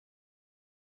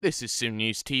This is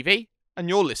SimNews.TV, and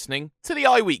you're listening to the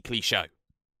iWeekly show.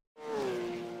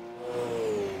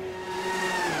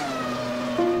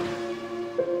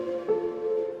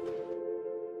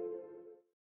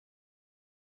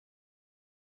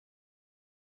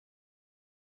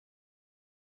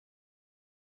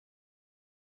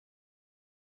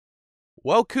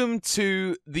 Welcome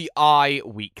to the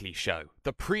iWeekly show,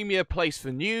 the premier place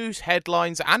for news,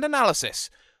 headlines, and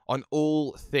analysis on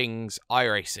all things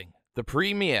iRacing, the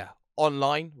premier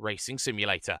online racing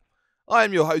simulator. I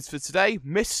am your host for today,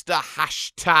 Mr.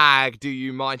 Hashtag Do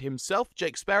You Mind himself,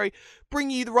 Jake Sparey,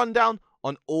 bringing you the rundown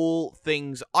on all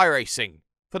things iRacing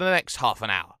for the next half an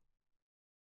hour.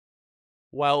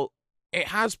 Well, it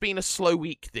has been a slow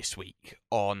week this week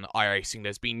on iRacing.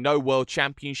 There's been no World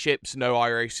Championships, no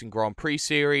iRacing Grand Prix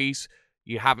Series.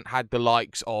 You haven't had the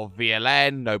likes of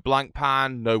VLN, no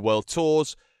Blancpain, no World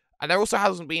Tours. And there also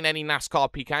hasn't been any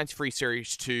NASCAR Peak Antifreeze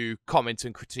Series to comment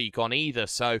and critique on either.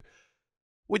 So,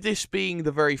 with this being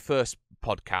the very first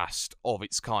podcast of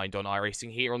its kind on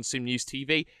iRacing here on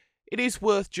SimNews.TV, it is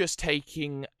worth just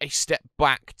taking a step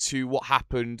back to what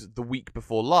happened the week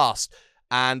before last,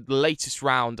 and the latest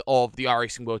round of the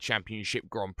iRacing World Championship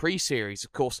Grand Prix Series.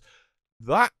 Of course,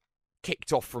 that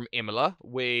kicked off from Imola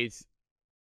with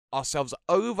ourselves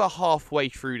over halfway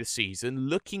through the season,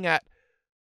 looking at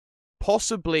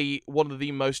possibly one of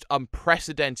the most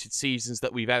unprecedented seasons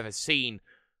that we've ever seen,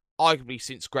 arguably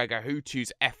since Gregor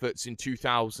Hutu's efforts in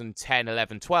 2010,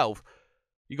 11, 12.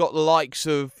 You got the likes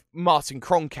of Martin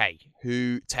Kroenke,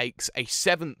 who takes a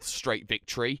 7th straight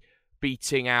victory,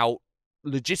 beating out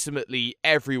legitimately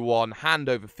everyone hand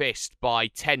over fist by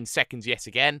 10 seconds yet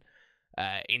again.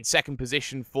 In second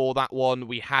position for that one,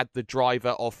 we had the driver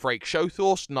of Freek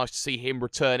Schothorst. Nice to see him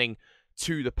returning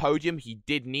to the podium. He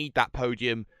did need that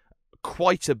podium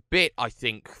quite a bit, I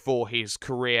think, for his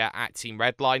career at Team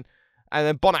Redline. And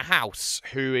then Bonnet House,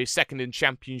 who is second in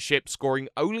championship, scoring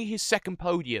only his second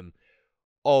podium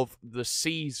of the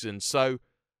season. So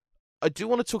I do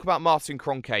want to talk about Martin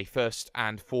Kroenke first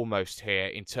and foremost here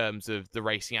in terms of the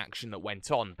racing action that went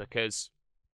on, because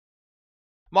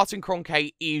Martin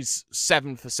Kroenke is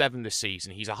 7 for 7 this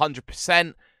season. He's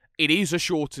 100%. It is a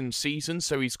shortened season,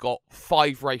 so he's got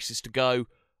 5 races to go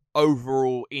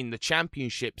overall in the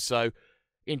championship. So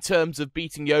in terms of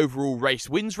beating the overall race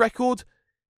wins record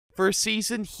for a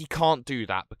season, he can't do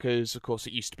that because, of course,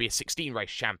 it used to be a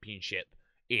 16-race championship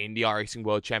in the iRacing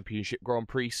World Championship Grand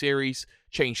Prix Series,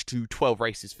 changed to 12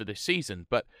 races for this season.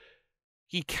 But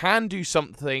he can do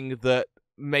something that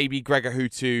maybe Gregor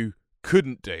Hutu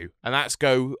couldn't do, and that's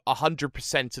go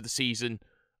 100% of the season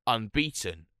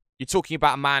unbeaten. You're talking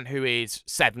about a man who is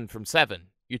 7 from 7.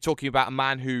 You're talking about a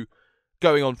man who,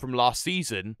 going on from last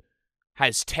season,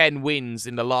 has 10 wins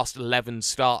in the last 11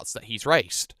 starts that he's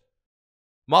raced.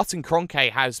 Martin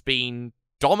Kroenke has been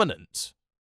dominant.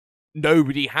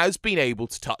 Nobody has been able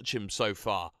to touch him so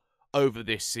far over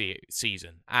this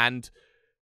season. And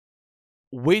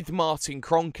with Martin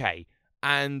Kroenke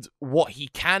and what he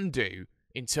can do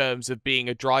in terms of being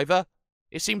a driver,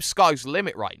 it seems sky's the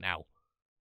limit right now.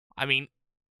 I mean,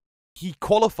 he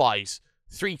qualifies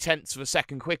 0.3 of a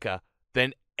second quicker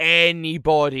than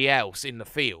anybody else in the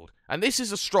field. And this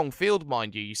is a strong field,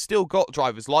 mind you. You still got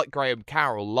drivers like Graham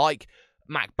Carroll, like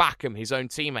Mac Backham, his own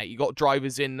teammate. You got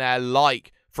drivers in there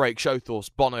like Freek Schothorst,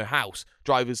 Bonnet House,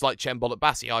 drivers like Chen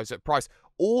Bassi, Isaac Price,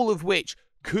 all of which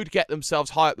could get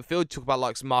themselves high up the field. Talk about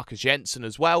like Marcus Jensen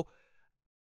as well.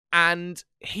 And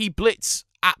he blitzed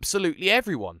absolutely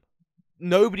everyone.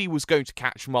 Nobody was going to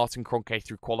catch Martin Kroenke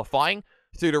through qualifying.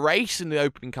 Through the race, in the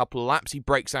opening couple of laps, he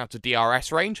breaks out of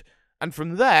DRS range. And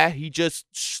from there, he just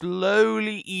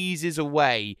slowly eases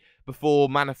away before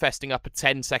manifesting up a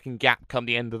 10-second gap come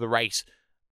the end of the race.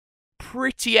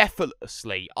 Pretty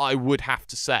effortlessly, I would have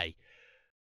to say.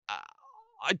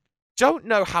 I don't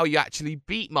know how you actually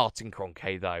beat Martin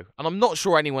Kroenke, though. And I'm not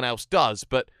sure anyone else does,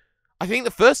 but I think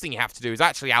the first thing you have to do is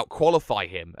actually out-qualify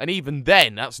him. And even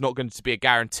then, that's not going to be a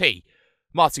guarantee.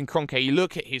 Martin Kroenke, you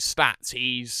look at his stats,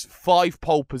 he's 5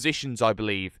 pole positions, I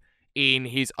believe, in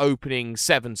his opening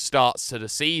 7 starts to the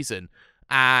season.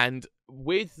 And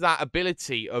with that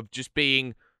ability of just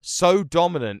being so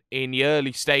dominant in the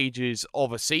early stages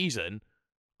of a season,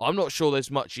 I'm not sure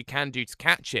there's much you can do to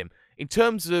catch him. In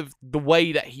terms of the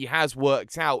way that he has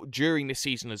worked out during this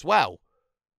season as well,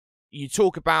 you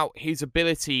talk about his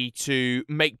ability to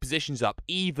make positions up,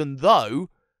 even though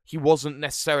he wasn't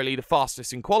necessarily the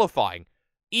fastest in qualifying.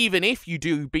 Even if you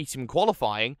do beat him in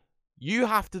qualifying, you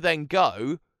have to then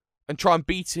go and try and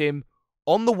beat him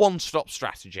on the one-stop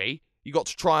strategy. You got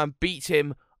to try and beat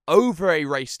him over a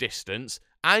race distance,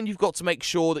 and you've got to make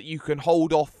sure that you can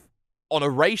hold off on a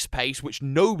race pace which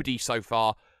nobody so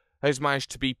far has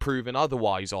managed to be proven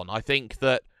otherwise on. I think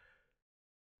that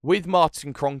with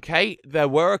Martin Kroenke, there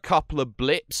were a couple of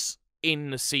blips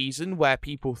in the season where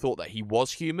people thought that he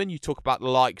was human. You talk about the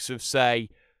likes of, say,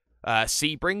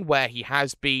 Sebring, where he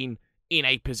has been in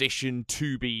a position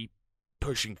to be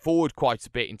pushing forward quite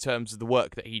a bit in terms of the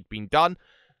work that he'd been done.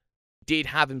 Did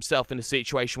have himself in a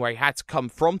situation where he had to come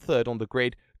from third on the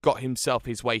grid, got himself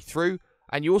his way through.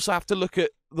 And you also have to look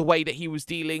at the way that he was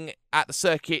dealing at the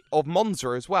circuit of Monza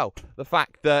as well. The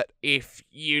fact that if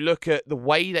you look at the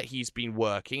way that he's been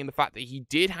working and the fact that he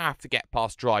did have to get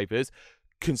past drivers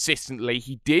consistently,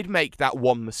 he did make that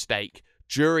one mistake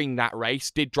during that race,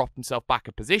 did drop himself back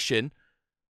a position.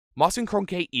 Martin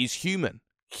Kroenke is human.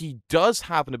 He does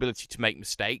have an ability to make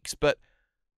mistakes, but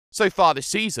so far this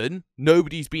season,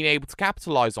 nobody's been able to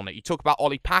capitalise on it. You talk about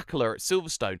Ollie Pakula at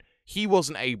Silverstone. He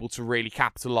wasn't able to really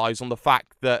capitalise on the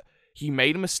fact that he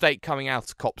made a mistake coming out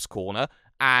of Copse Corner,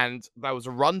 and there was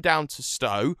a run down to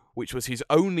Stowe, which was his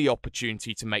only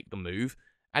opportunity to make the move.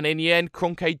 And in the end,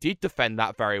 Kroenke did defend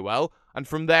that very well, and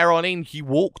from there on in, he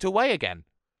walked away again.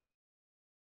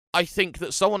 I think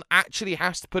that someone actually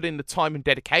has to put in the time and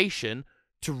dedication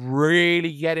to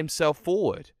really get himself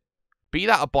forward. Be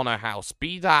that a Bono House,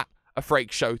 be that a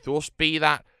Frake Showthorst, be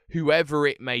that whoever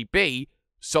it may be,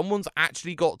 someone's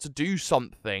actually got to do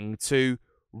something to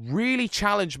really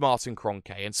challenge Martin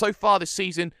Kroenke. And so far this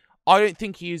season, I don't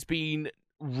think he has been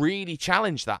really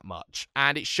challenged that much.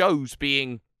 And it shows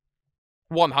being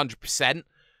 100%,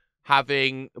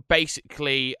 having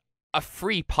basically a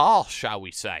free pass, shall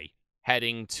we say,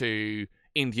 heading to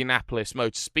Indianapolis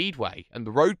Motor Speedway and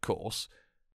the road course.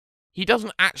 He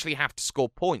doesn't actually have to score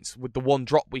points with the one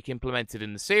drop week implemented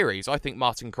in the series. I think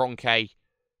Martin Kroenke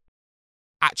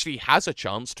actually has a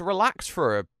chance to relax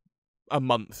for a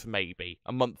month, maybe.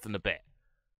 A month and a bit.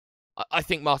 I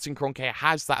think Martin Kroenke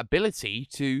has that ability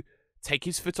to take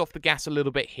his foot off the gas a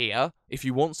little bit here. If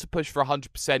he wants to push for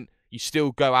 100%, you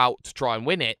still go out to try and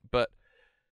win it. But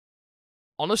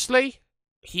honestly,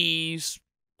 he's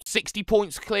 60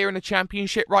 points clear in the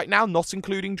championship right now, not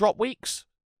including drop weeks.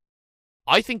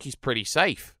 I think he's pretty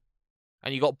safe.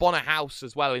 And you got Bono House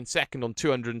as well in second on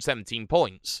 217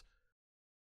 points,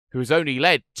 who has only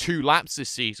led 2 laps this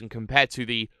season compared to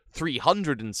the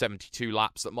 372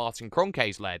 laps that Martin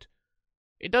Kroenke's led.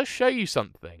 It does show you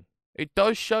something. It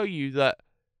does show you that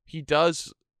he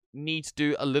does need to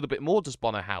do a little bit more, does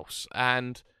Bono House.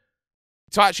 And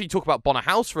to actually talk about Bono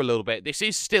House for a little bit, this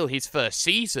is still his first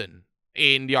season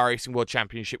in the iRacing World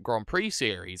Championship Grand Prix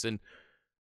Series. And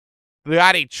the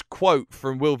adage quote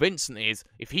from Will Vincent is,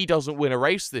 if he doesn't win a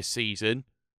race this season,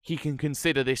 he can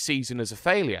consider this season as a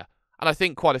failure. And I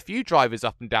think quite a few drivers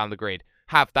up and down the grid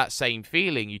have that same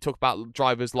feeling. You talk about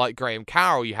drivers like Graham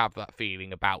Carroll, you have that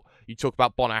feeling about. You talk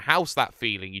about Bono House, that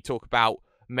feeling. You talk about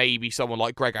maybe someone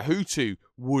like Gregor Hutu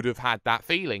would have had that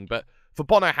feeling. But for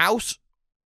Bono House,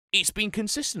 it's been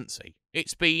consistency.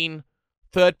 It's been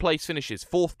third place finishes,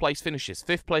 fourth place finishes,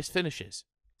 fifth place finishes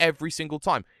every single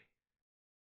time.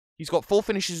 He's got 4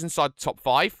 finishes inside the top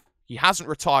 5. He hasn't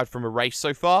retired from a race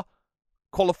so far.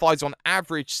 Qualifies on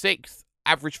average 6th.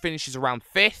 Average finishes around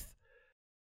 5th.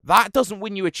 That doesn't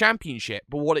win you a championship,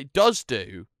 but what it does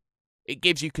do, it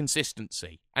gives you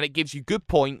consistency. And it gives you good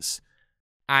points.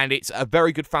 And it's a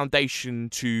very good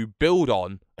foundation to build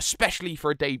on, especially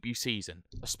for a debut season.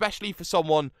 Especially for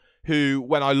someone who,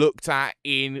 when I looked at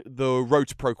in the Road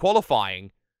to Pro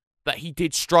qualifying, that he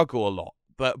did struggle a lot.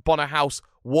 But Bono House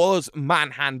was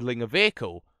manhandling a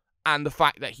vehicle, and the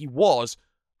fact that he was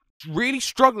really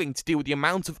struggling to deal with the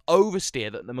amount of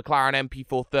oversteer that the McLaren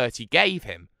MP430 gave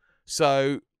him.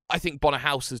 So I think Bono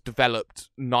House has developed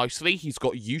nicely. He's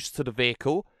got used to the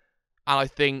vehicle, and I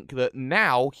think that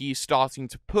now he's starting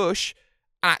to push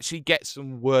and actually get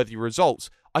some worthy results.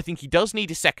 I think he does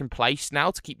need a second place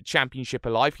now to keep the championship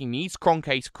alive. He needs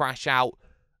Kroenke to crash out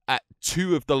at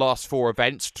 2 of the last 4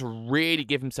 events to really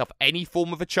give himself any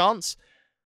form of a chance.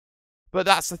 But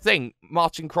that's the thing.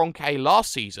 Martin Kroenke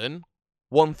last season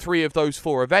won 3 of those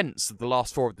 4 events of the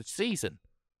last 4 of the season.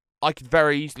 I could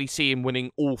very easily see him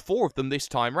winning all 4 of them this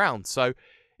time round. So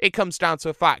it comes down to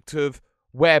a fact of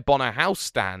where Bono House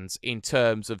stands in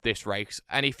terms of this race,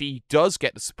 and if he does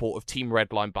get the support of Team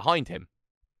Redline behind him.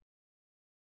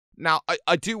 Now,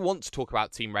 I do want to talk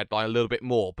about Team Redline a little bit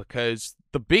more, because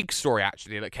the big story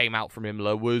actually that came out from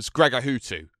Imola was Gregor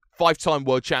Hutu, 5-time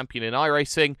world champion in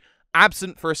iRacing,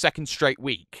 absent for a 2nd straight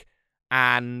week.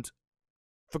 And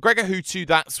for Gregor Hutu,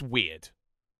 that's weird,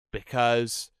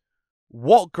 because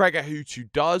what Gregor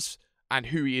Hutu does and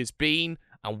who he has been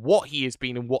and what he has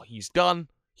been and what he's done,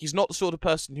 he's not the sort of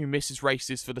person who misses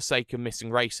races for the sake of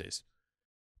missing races.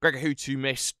 Gregor Hutu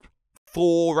missed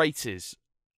 4 races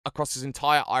across his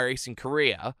entire iRacing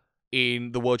career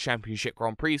in the World Championship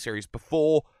Grand Prix Series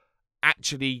before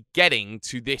actually getting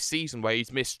to this season where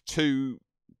he's missed 2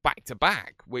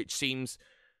 back-to-back, which seems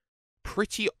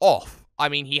pretty off. I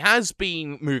mean, he has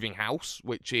been moving house,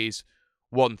 which is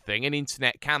one thing, and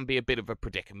internet can be a bit of a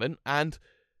predicament, and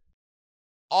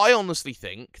I honestly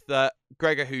think that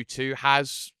Gregor Hutu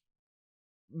has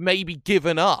maybe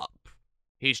given up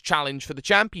his challenge for the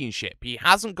championship. He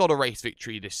hasn't got a race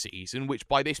victory this season, which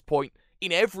by this point,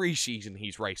 in every season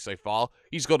he's raced so far,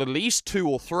 he's got at least 2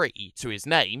 or 3 to his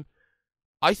name.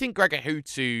 I think Gregor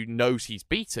Hutu knows he's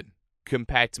beaten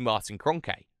compared to Martin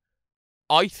Kroenke.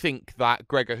 I think that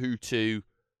Gregor Hutu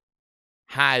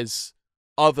has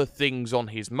other things on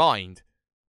his mind.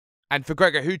 And for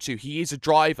Gregor Hutu, he is a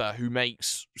driver who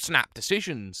makes snap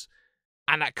decisions.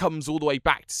 And that comes all the way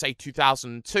back to, say,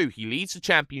 2002. He leads the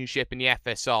championship in the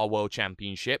FSR World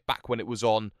Championship, back when it was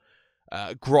on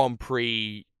Grand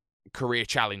Prix Career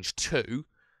Challenge 2.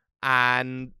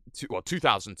 And,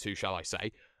 2002, shall I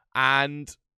say.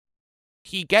 And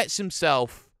he gets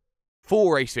himself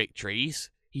 4 race victories.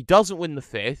 He doesn't win the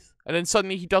 5th. And then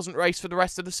suddenly he doesn't race for the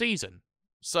rest of the season.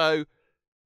 So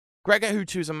Gregor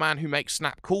Hutu is a man who makes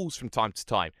snap calls from time to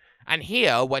time. And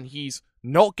here, when he's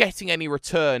not getting any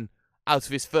return out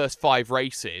of his first 5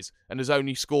 races and has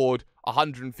only scored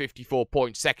 154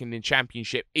 points second in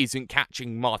championship, isn't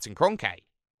catching Martin Kroenke,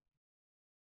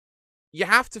 you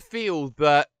have to feel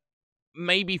that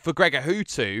maybe for Gregor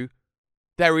Hutu,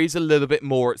 there is a little bit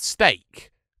more at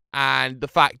stake. And the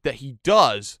fact that he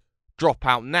does drop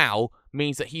out now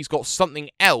means that he's got something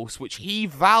else which he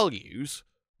values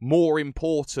more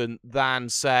important than,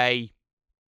 say,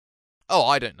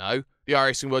 I don't know, the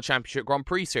iRacing World Championship Grand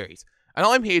Prix Series. And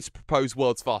I'm here to propose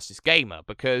World's Fastest Gamer,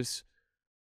 because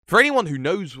for anyone who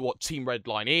knows what Team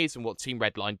Redline is and what Team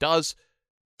Redline does,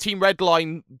 Team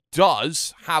Redline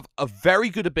does have a very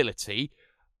good ability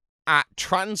at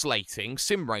translating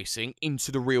sim racing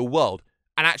into the real world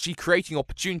and actually creating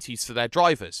opportunities for their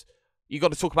drivers. You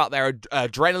got to talk about their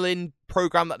adrenaline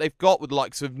program that they've got with the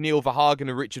likes of Neil Verhagen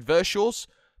and Richard Verschoors,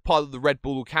 part of the Red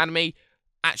Bull Academy,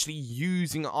 actually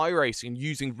using iRacing,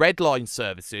 using Redline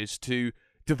services to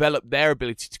develop their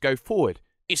ability to go forward.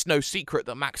 It's no secret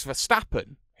that Max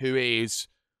Verstappen, who is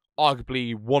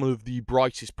arguably one of the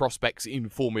brightest prospects in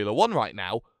Formula 1 right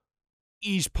now,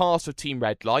 is part of Team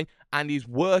Redline and is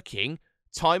working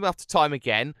time after time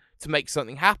again to make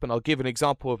something happen. I'll give an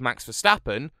example of Max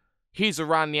Verstappen. He's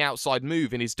around the outside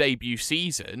move in his debut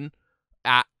season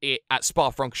at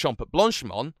Spa-Francorchamps at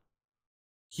Blanchimont.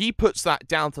 He puts that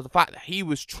down to the fact that he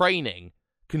was training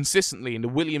consistently in the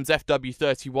Williams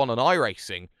FW31 on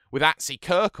iRacing with Atsi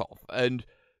Kirchhoff and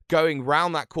going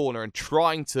round that corner and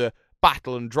trying to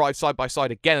battle and drive side by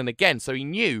side again and again. So he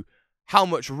knew how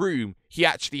much room he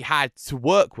actually had to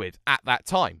work with at that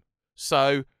time.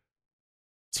 So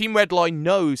Team Redline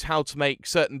knows how to make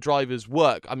certain drivers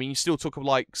work. I mean, you still talk of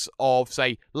likes of,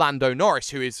 say, Lando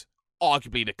Norris, who is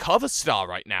arguably the cover star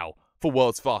right now for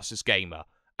World's Fastest Gamer,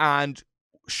 and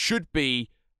should be,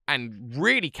 and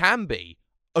really can be,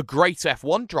 a great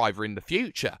F1 driver in the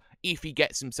future if he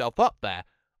gets himself up there.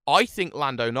 I think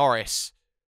Lando Norris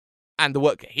and the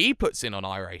work that he puts in on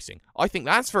iRacing, I think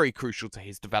that's very crucial to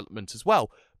his development as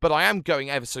well. But I am going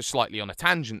ever so slightly on a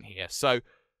tangent here. So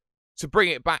to bring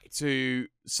it back to,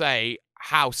 say,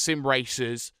 how sim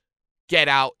racers get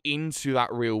out into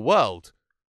that real world,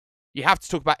 you have to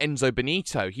talk about Enzo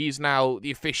Benito. He's now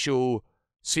the official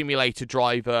simulator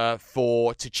driver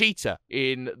for Techeetah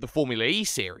in the Formula E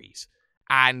series.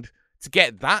 And to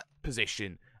get that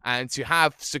position and to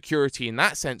have security in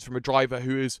that sense from a driver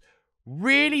who has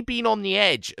really been on the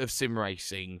edge of sim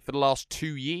racing for the last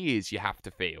 2 years, you have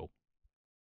to feel.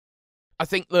 I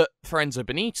think that for Enzo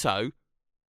Benito,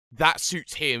 that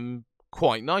suits him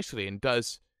quite nicely and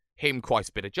does him quite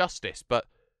a bit of justice. But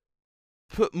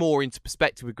put more into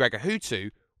perspective with Gregor Hutu,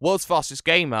 World's Fastest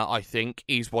Gamer, I think,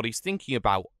 is what he's thinking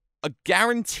about. A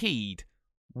guaranteed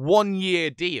 1-year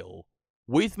deal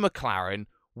with McLaren,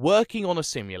 working on a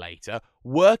simulator,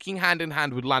 working hand in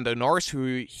hand with Lando Norris,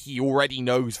 who he already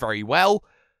knows very well,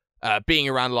 being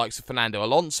around the likes of Fernando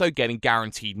Alonso, getting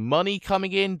guaranteed money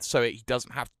coming in, so he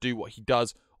doesn't have to do what he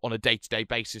does on a day-to-day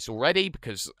basis already,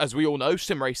 because, as we all know,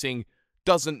 sim racing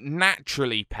doesn't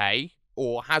naturally pay,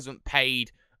 or hasn't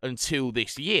paid until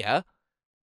this year.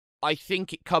 I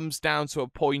think it comes down to a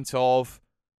point of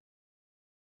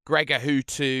Gregor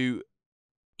Hutu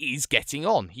is getting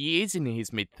on. He is in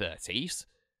his mid-30s.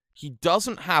 He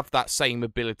doesn't have that same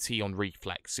ability on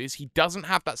reflexes. He doesn't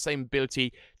have that same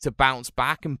ability to bounce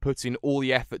back and put in all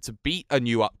the effort to beat a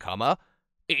new upcomer.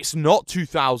 It's not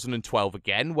 2012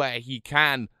 again, where he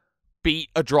can beat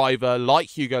a driver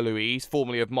like Hugo Luis,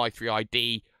 formerly of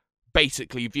My3ID,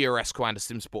 basically VRS Commander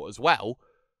SimSport as well.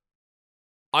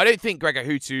 I don't think Gregor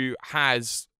Hutu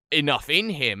has enough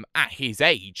in him at his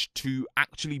age to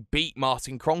actually beat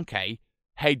Martin Kroenke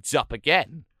heads up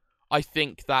again. I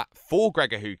think that for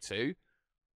Gregor Hutu,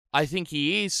 I think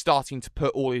he is starting to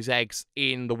put all his eggs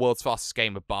in the world's fastest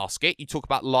gamer basket. You talk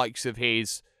about likes of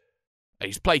his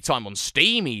playtime on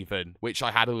Steam even, which I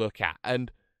had a look at,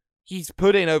 and he's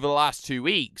put in over the last 2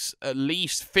 weeks at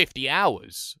least 50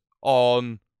 hours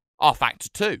on R-Factor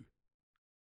 2.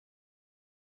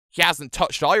 He hasn't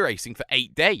touched iRacing for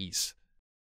 8 days.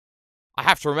 I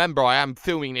have to remember I am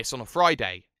filming this on a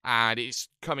Friday, and it's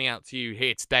coming out to you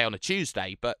here today on a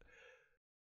Tuesday, but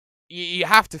you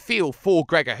have to feel for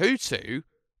Gregor Hutu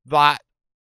that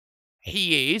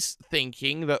he is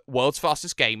thinking that World's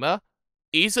Fastest Gamer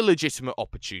is a legitimate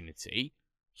opportunity.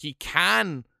 He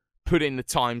can put in the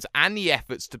times and the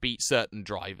efforts to beat certain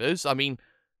drivers. I mean,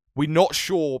 we're not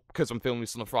sure, because I'm filming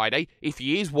this on a Friday, if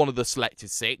he is one of the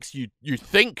selected 6. You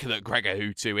think that Gregor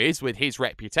Hutu is, with his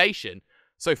reputation.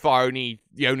 So far, the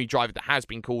only driver that has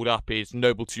been called up is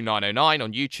Noble2909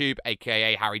 on YouTube,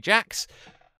 aka Harry Jacks.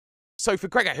 So for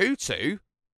Gregor Hutu,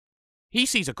 he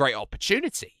sees a great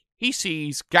opportunity. He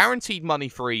sees guaranteed money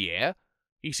for a year.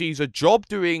 He sees a job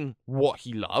doing what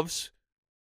he loves.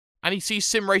 And he sees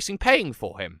sim racing paying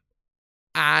for him.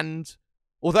 And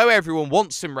although everyone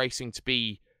wants sim racing to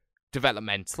be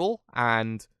developmental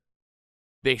and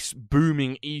this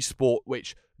booming esport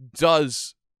which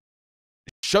does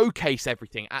showcase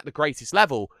everything at the greatest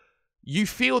level, you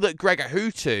feel that Gregor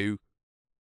Hutu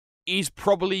is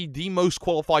probably the most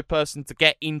qualified person to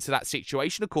get into that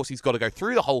situation. Of course, he's got to go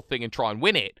through the whole thing and try and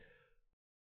win it.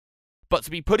 But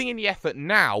to be putting in the effort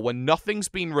now when nothing's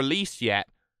been released yet,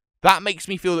 that makes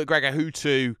me feel that Gregor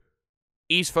Hutu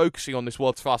is focusing on this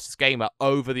World's Fastest Gamer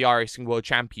over the iRacing World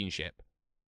Championship.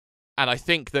 And I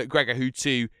think that Gregor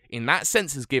Hutu, in that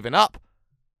sense, has given up.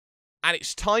 And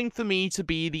it's time for me to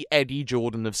be the Eddie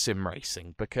Jordan of sim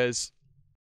racing, because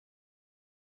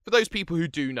for those people who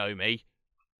do know me,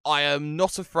 I am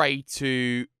not afraid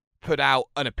to put out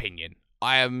an opinion.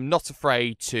 I am not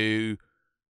afraid to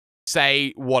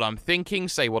say what I'm thinking,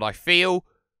 say what I feel.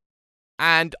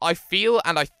 And I feel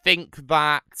and I think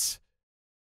that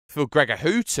for Gregor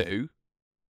Hutu,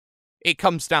 it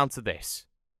comes down to this.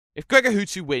 If Gregor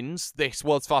Hutu wins this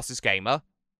World's Fastest Gamer,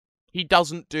 he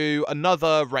doesn't do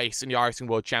another race in the iRacing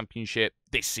World Championship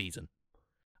this season.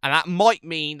 And that might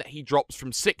mean that he drops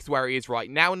from 6th where he is right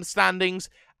now in the standings.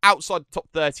 Outside the top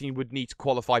 13 would need to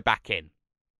qualify back in.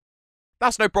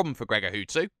 That's no problem for Gregor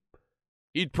Hutu.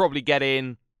 He'd probably get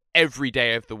in every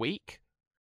day of the week.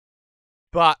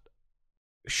 But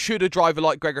should a driver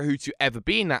like Gregor Hutu ever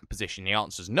be in that position? The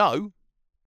answer's no.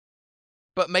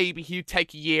 But maybe he'd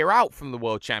take a year out from the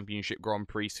World Championship Grand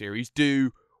Prix Series,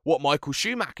 do what Michael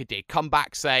Schumacher did, come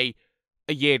back, say,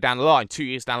 a year down the line, 2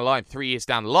 years down the line, 3 years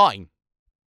down the line,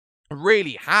 and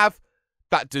really have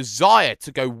that desire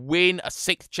to go win a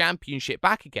 6th championship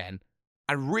back again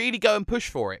and really go and push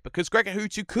for it, because Gregor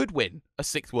Hutu could win a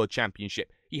 6th World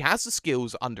Championship. He has the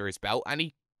skills under his belt and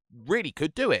he really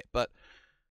could do it. But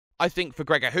I think for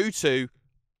Gregor Hutu,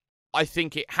 I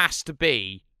think it has to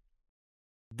be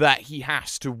that he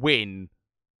has to win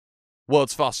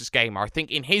World's Fastest Gamer. I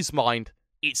think in his mind,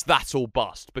 it's that or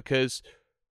bust, because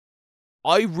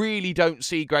I really don't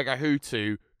see Gregor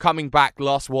Hutu coming back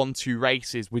last 1-2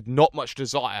 races with not much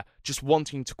desire, just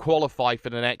wanting to qualify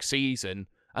for the next season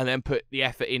and then put the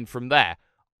effort in from there.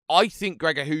 I think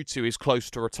Gregor Hutu is close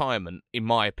to retirement, in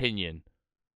my opinion.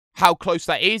 How close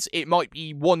that is, it might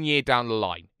be 1 year down the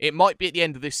line. It might be at the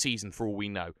end of this season, for all we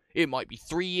know. It might be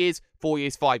 3 years, 4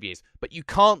 years, 5 years. But you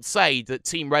can't say that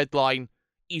Team Redline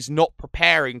is not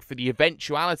preparing for the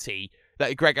eventuality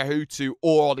that Gregor Hutu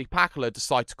or Ollie Pakala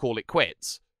decide to call it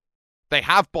quits. They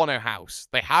have Bono House,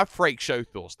 they have Frake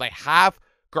Shothorst, they have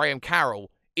Graham Carroll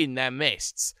in their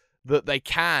midst that they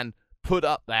can put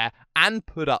up there and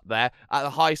put up there at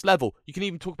the highest level. You can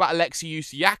even talk about Alexei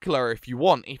Usiakula if you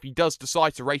want, if he does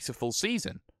decide to race a full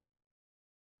season.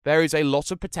 There is a lot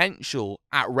of potential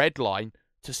at Redline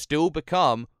to still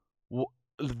become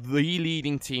the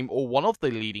leading team or one of the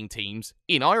leading teams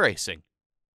in iRacing.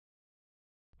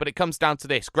 But it comes down to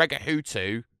this. Gregor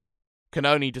Hutu can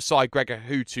only decide Gregor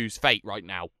Hutu's fate right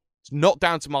now. It's not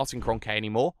down to Martin Kroenke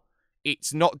anymore.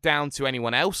 It's not down to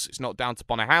anyone else. It's not down to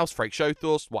Bono House, Frake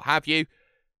Shothorst, what have you.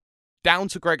 Down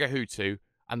to Gregor Hutu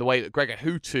and the way that Gregor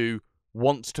Hutu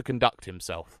wants to conduct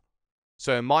himself.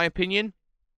 So in my opinion,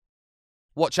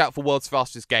 watch out for World's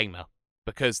Fastest Gamer,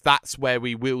 because that's where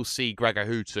we will see Gregor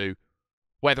Hutu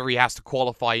whether he has to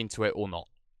qualify into it or not.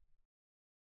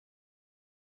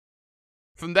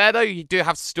 From there, though, you do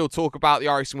have to still talk about the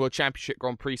iRacing World Championship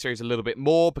Grand Prix Series a little bit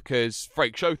more, because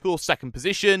Frake Showthor's second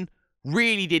position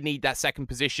really did need that second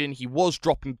position. He was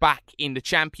dropping back in the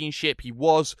championship. He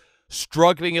was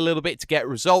struggling a little bit to get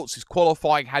results. His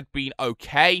qualifying had been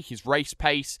okay. His race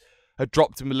pace had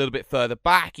dropped him a little bit further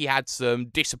back. He had some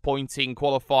disappointing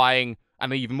qualifying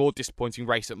and an even more disappointing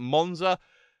race at Monza.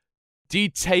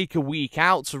 Did take a week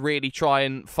out to really try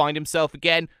and find himself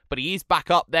again, but he is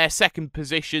back up there, second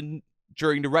position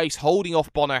during the race, holding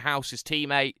off Bono House, his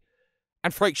teammate.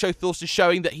 And Frake Showthorst is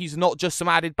showing that he's not just some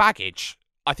added baggage.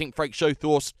 I think Frake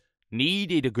Showthorst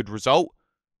needed a good result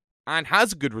and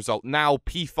has a good result. Now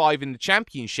P5 in the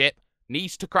championship,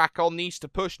 needs to crack on, needs to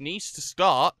push, needs to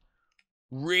start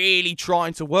really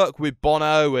trying to work with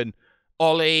Bono and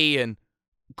Ollie and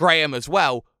Graham as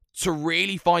well to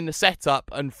really find the setup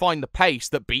and find the pace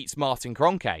that beats Martin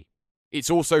Kroenke. It's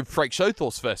also Frake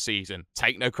Showthorst's first season.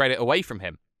 Take no credit away from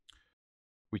him.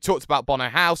 We talked about Bono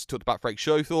House, talked about Frake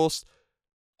Showthorst.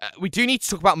 We do need to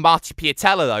talk about Marty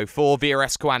Piatella, though, for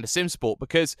VRS Coanda Simsport,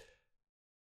 because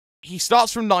he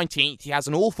starts from 19th. He has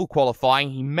an awful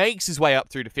qualifying. He makes his way up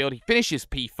through the field. He finishes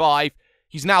P5.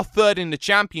 He's now third in the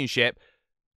championship.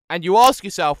 And you ask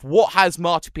yourself, what has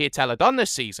Marty Piatella done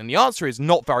this season? The answer is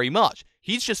not very much.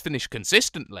 He's just finished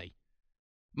consistently.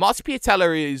 Marty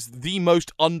Piatella is the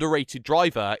most underrated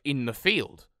driver in the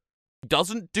field. He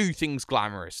doesn't do things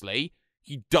glamorously.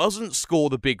 He doesn't score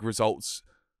the big results,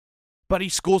 but he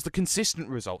scores the consistent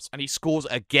results, and he scores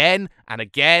again and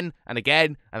again and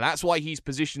again, and that's why he's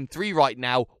position 3 right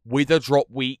now with a drop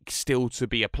week still to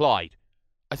be applied.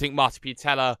 I think Marty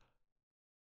Piatella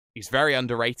is very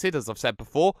underrated, as I've said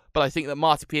before, but I think that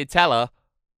Marty Piatella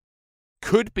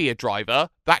could be a driver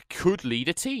that could lead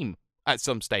a team at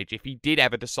some stage if he did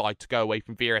ever decide to go away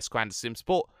from VRS Coanda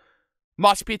Simsport.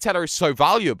 Marty Piatella is so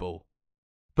valuable,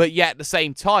 but yet at the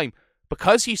same time,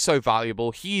 because he's so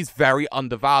valuable, he is very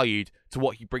undervalued to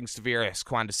what he brings to VRS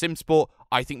Coanda Simsport.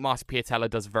 I think Marty Piatella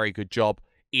does a very good job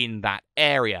in that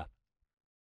area.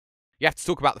 You have to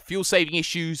talk about the fuel-saving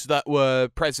issues that were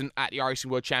present at the iRacing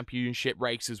World Championship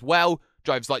race as well.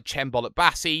 Drivers like Chembol at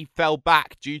Bassi fell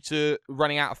back due to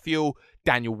running out of fuel.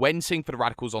 Daniel Wensing for the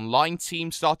Radicals Online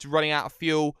team started running out of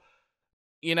fuel.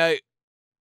 You know,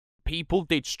 people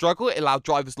did struggle. It allowed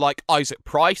drivers like Isaac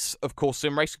Price of Core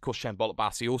Sim Racing, of course Chembol at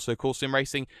Bassi, also Core Sim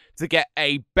Racing, to get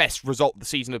a best result of the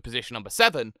season of position number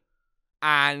 7.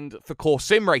 And for Core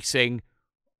Sim Racing,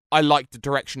 I like the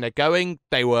direction they're going.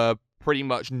 They were pretty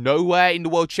much nowhere in the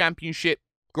World Championship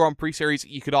Grand Prix Series,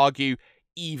 you could argue,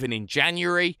 even in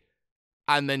January.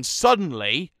 And then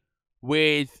suddenly,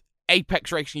 with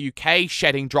Apex Racing UK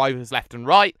shedding drivers left and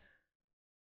right,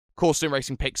 Core Sim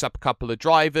Racing picks up a couple of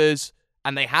drivers,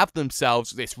 and they have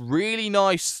themselves this really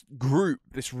nice group,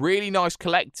 this really nice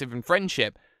collective and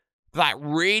friendship that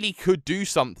really could do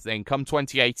something come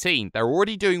 2018. They're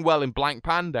already doing well in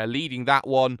Blancpain. They're leading that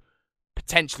one,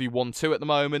 potentially 1-2 at the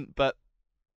moment, but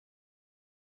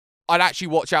I'd actually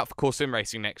watch out for Core Sim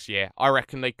Racing next year. I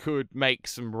reckon they could make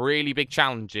some really big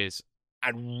challenges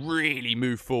and really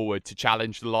move forward to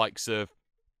challenge the likes of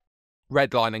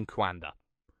Redline and Coanda.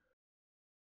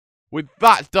 With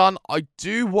that done, I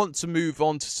do want to move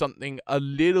on to something a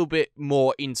little bit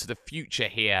more into the future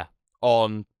here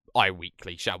on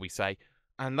iWeekly, shall we say.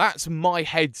 And that's my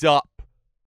heads up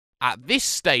at this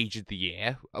stage of the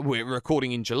year, we're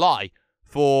recording in July,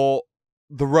 for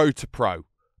the Road to Pro.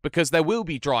 Because there will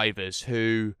be drivers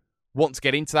who want to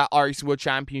get into that iRacing World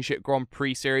Championship Grand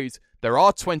Prix Series. There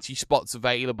are 20 spots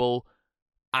available,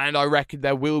 and I reckon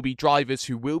there will be drivers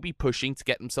who will be pushing to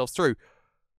get themselves through.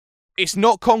 It's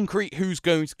not concrete who's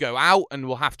going to go out and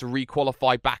will have to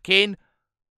re-qualify back in,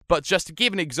 but just to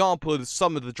give an example of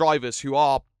some of the drivers who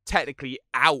are technically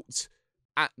out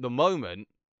at the moment,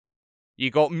 you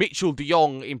got Mitchell de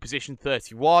Jong in position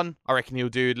 31. I reckon he'll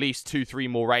do at least 2-3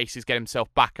 more races, get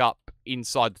himself back up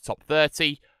inside the top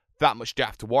 30. That much do you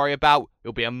have to worry about.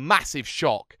 It'll be a massive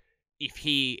shock if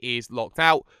he is locked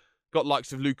out. Got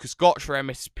likes of Lucas Gotch for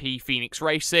MSP Phoenix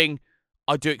Racing.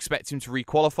 I do expect him to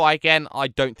re-qualify again. I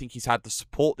don't think he's had the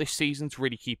support this season to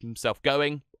really keep himself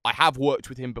going. I have worked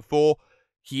with him before.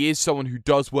 He is someone who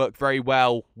does work very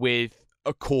well with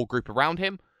a core group around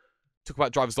him. Talk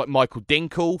about drivers like Michael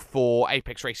Dinkle for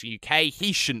Apex Racing UK.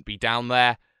 He shouldn't be down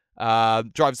there.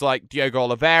 Drivers like Diogo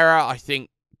Oliveira, I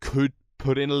think, could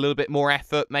put in a little bit more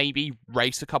effort, maybe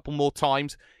race a couple more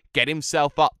times, get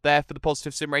himself up there for the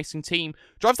Positive Sim Racing team.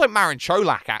 Drivers like Marin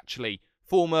Cholak, actually,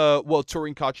 former World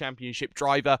Touring Car Championship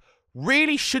driver,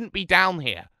 really shouldn't be down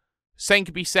here. Same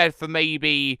could be said for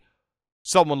maybe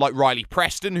Someone like Riley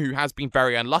Preston, who has been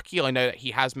very unlucky. I know that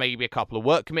he has maybe a couple of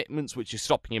work commitments, which is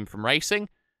stopping him from racing.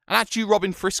 And actually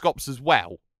Robin Friscops as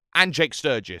well, and Jake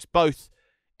Sturgis, both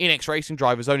Inex Racing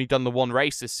drivers, only done the one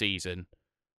race this season.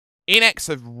 Inex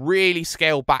have really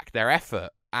scaled back their effort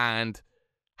and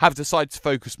have decided to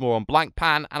focus more on blank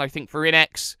pan, and I think for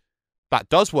Inex, that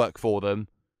does work for them,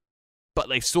 but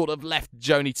they've sort of left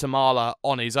Joni Tamala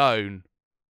on his own,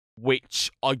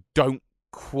 which I don't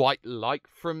quite like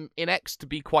from Inex, to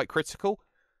be quite critical,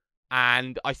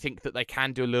 and I think that they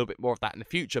can do a little bit more of that in the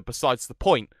future. Besides the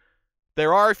point,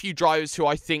 there are a few drivers who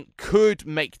I think could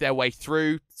make their way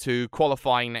through to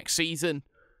qualifying next season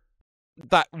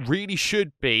that really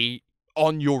should be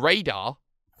on your radar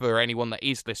for anyone that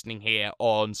is listening here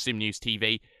on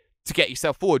SimNews.TV to get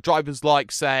yourself forward. Drivers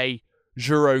like, say,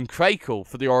 Jerome Krakel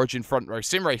for the Origin Front Row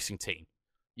Sim Racing team.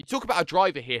 You talk about a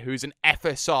driver here who's an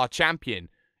FSR champion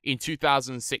in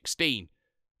 2016.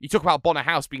 You talk about Bonner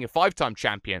House being a 5-time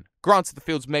champion. Granted, the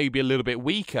field's maybe a little bit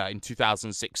weaker in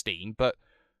 2016, but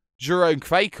Jerome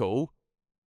Krakel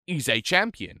is a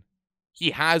champion.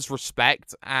 He has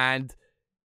respect, and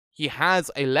he has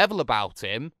a level about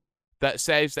him that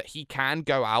says that he can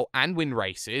go out and win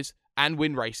races at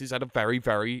a very,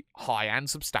 very high and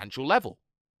substantial level.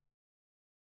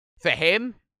 For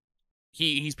him,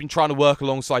 he's been trying to work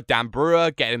alongside Dan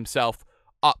Brewer, get himself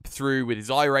up through with his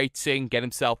iRacing, get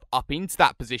himself up into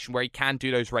that position where he can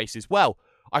do those races well.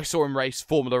 I saw him race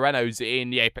Formula Renaults in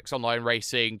the Apex Online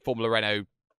Racing Formula Renault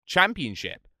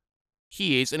Championship.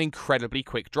 He is an incredibly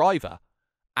quick driver,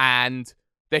 and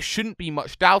there shouldn't be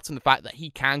much doubt in the fact that he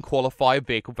can qualify a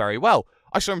vehicle very well.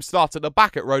 I saw him start at the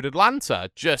back at Road Atlanta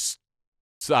just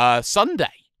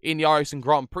Sunday in the iRacing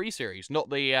Grand Prix Series, not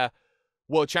the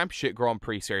World Championship Grand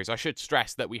Prix Series. I should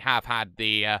stress that we have had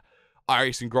the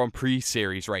iRacing Grand Prix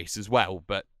Series race as well,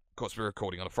 but of course we're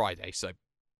recording on a Friday, so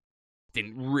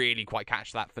didn't really quite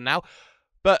catch that for now.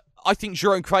 But I think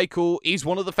Jerome Krakel is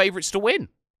one of the favourites to win.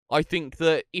 I think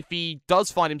that if he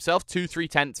does find himself 2-3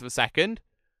 tenths of a second,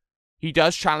 he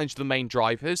does challenge the main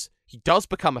drivers, he does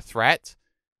become a threat,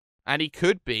 and he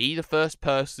could be the first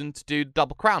person to do the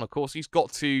double crown. Of course, he's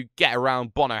got to get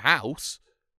around Bono House.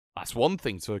 That's one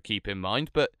thing to keep in mind,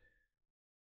 but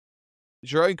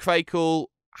Jerome Krakel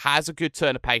has a good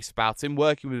turn of pace about him,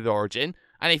 working with Origin,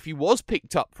 and if he was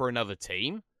picked up for another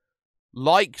team,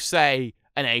 like, say,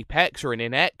 an Apex or an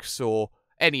Inex or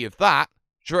any of that,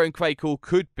 Jerome Krakel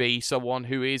could be someone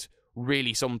who is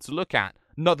really someone to look at.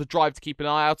 Another drive to keep an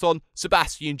eye out on,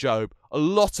 Sebastian Job. A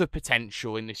lot of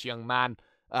potential in this young man.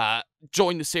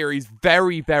 Joined the series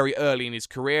very, very early in his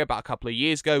career, about a couple of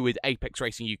years ago with Apex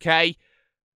Racing UK.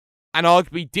 And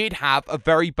arguably did have a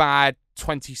very bad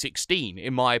 2016,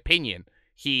 in my opinion.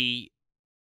 He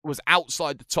was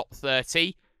outside the top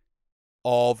 30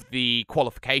 of the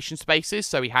qualification spaces,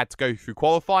 so he had to go through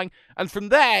qualifying. And from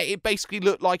there, it basically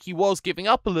looked like he was giving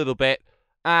up a little bit,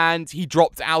 and he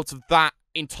dropped out of that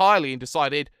entirely and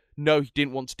decided, no, he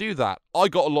didn't want to do that. I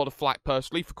got a lot of flack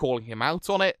personally for calling him out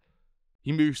on it.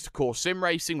 He moves to core sim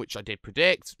racing, which I did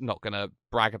predict. Not going to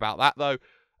brag about that, though.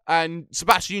 And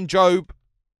Sebastian Job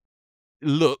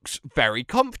looks very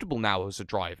comfortable now as a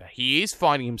driver. He is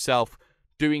finding himself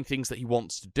doing things that he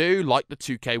wants to do, like the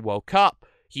 2K World Cup.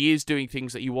 He is doing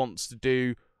things that he wants to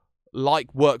do,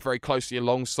 like work very closely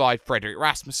alongside Frederick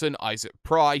Rasmussen, Isaac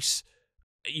Price.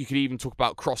 You could even talk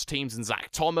about cross teams and Zach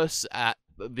Thomas at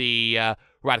the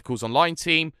Radicals Online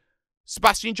team.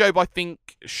 Sebastian Job, I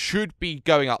think, should be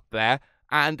going up there.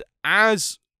 And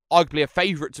as arguably a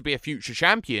favourite to be a future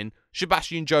champion,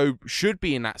 Sebastian Job should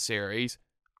be in that series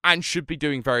and should be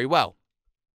doing very well.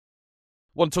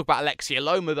 Want to talk about Alexia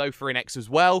Loma, though, for Inex as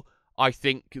well. I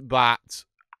think that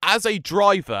as a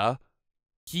driver,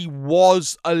 he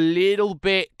was a little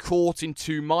bit caught in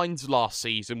two minds last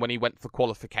season when he went for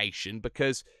qualification,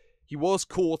 because he was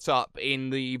caught up in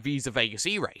the Visa Vegas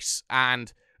E-Race,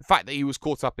 and the fact that he was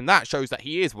caught up in that shows that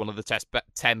he is one of the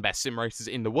 10 best sim racers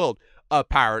in the world.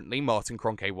 Apparently, Martin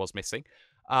Cronke was missing.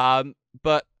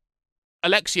 But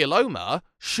Alexia Loma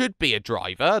should be a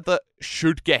driver that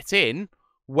should get in.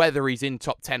 Whether he's in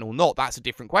top 10 or not, that's a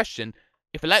different question.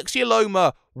 If Alexia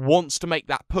Loma wants to make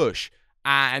that push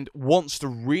and wants to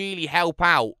really help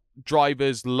out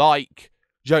drivers like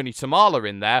Joni Tamala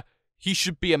in there, he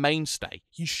should be a mainstay.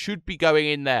 He should be going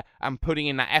in there and putting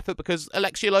in that effort, because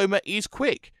Alexia Loma is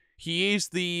quick. He is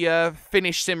the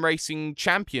Finnish sim racing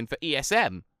champion for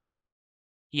ESM.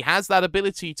 He has that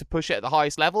ability to push it at the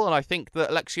highest level, and I think that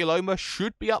Alexia Loma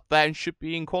should be up there and should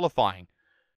be in qualifying.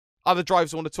 Other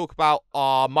drivers I want to talk about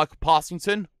are Michael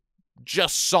Partington.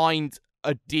 Just signed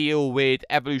a deal with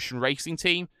Evolution Racing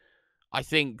Team. I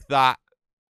think that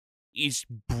is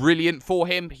brilliant for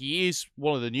him. He is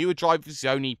one of the newer drivers. He's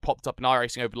only popped up in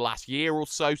iRacing over the last year or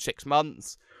so, 6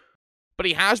 months. But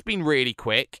he has been really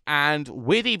quick, and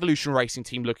with Evolution Racing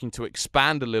Team looking to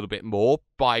expand a little bit more,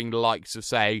 buying the likes of,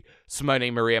 say,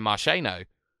 Simone Maria Marcheno,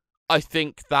 I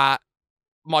think that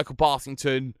Michael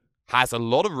Partington has a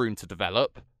lot of room to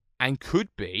develop and could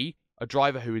be a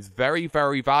driver who is very,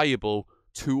 very valuable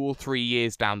 2 or 3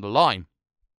 years down the line.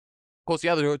 Of course, the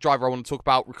other driver I want to talk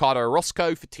about, Ricardo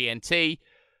Orozco for TNT.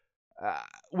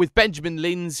 With Benjamin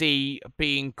Lindsay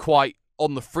being quite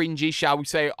on the fringes, shall we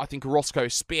say, I think Orozco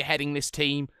is spearheading this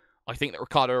team. I think that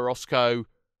Ricardo Orozco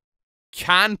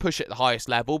can push at the highest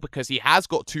level because he has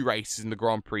got 2 races in the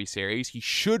Grand Prix series. He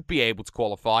should be able to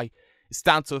qualify. It's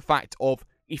down to the fact of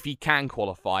if he can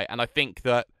qualify. And I think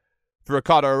that for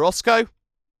Ricardo Orozco,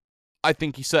 I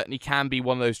think he certainly can be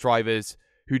one of those drivers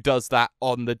who does that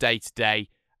on the day-to-day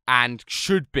and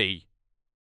should be,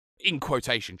 in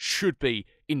quotation, should be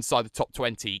inside the top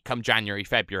 20 come January,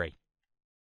 February.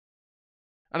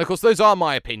 And of course, those are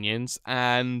my opinions,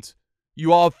 and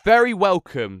you are very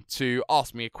welcome to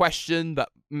ask me a question that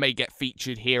may get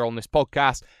featured here on this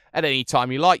podcast at any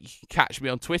time you like. You can catch me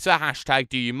on Twitter,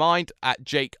 #DoYouMind, at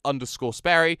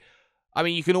Jake_Sparey. I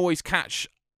mean, you can always catch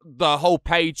the whole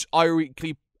page,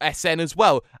 iWeekly SN as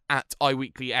well, at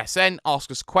iWeekly SN.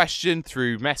 Ask us a question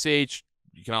through message.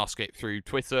 You can ask it through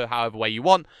Twitter, however way you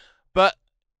want. But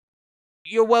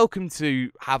you're welcome to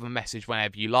have a message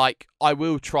whenever you like. I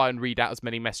will try and read out as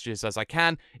many messages as I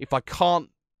can. If I can't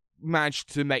manage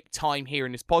to make time here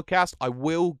in this podcast, I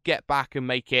will get back and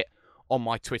make it on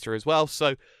my Twitter as well.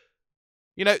 So,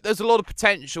 you know, there's a lot of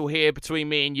potential here between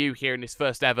me and you here in this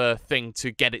first ever thing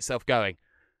to get itself going.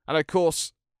 And of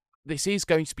course, this is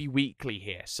going to be weekly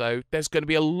here, so there's going to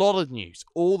be a lot of news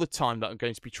all the time that I'm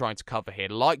going to be trying to cover here.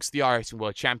 Likes the iRacing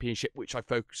World Championship, which I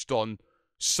focused on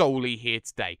solely here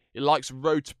today. It likes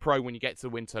Road to Pro when you get to the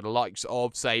winter. The likes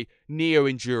of, say, Neo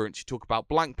Endurance. You talk about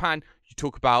Blancpain. You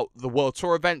talk about the World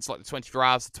Tour events like the 24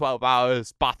 hours, the 12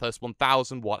 hours, Bathurst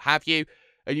 1000, what have you.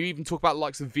 And you even talk about the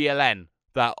likes of VLN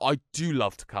that I do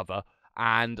love to cover,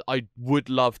 and I would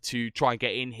love to try and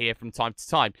get in here from time to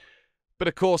time. But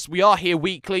of course, we are here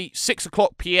weekly. 6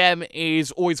 o'clock PM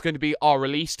is always going to be our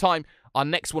release time. Our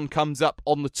next one comes up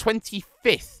on the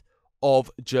 25th of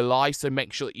July, so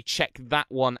make sure that you check that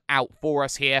one out for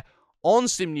us here on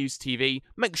SimNews.TV.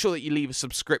 Make sure that you leave a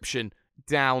subscription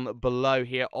down below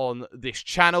here on this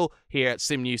channel here at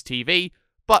SimNews.TV.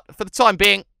 But for the time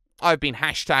being, I've been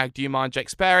 #DoYouMind Jake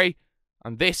Sparey,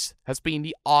 and this has been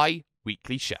the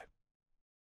iWeekly Show.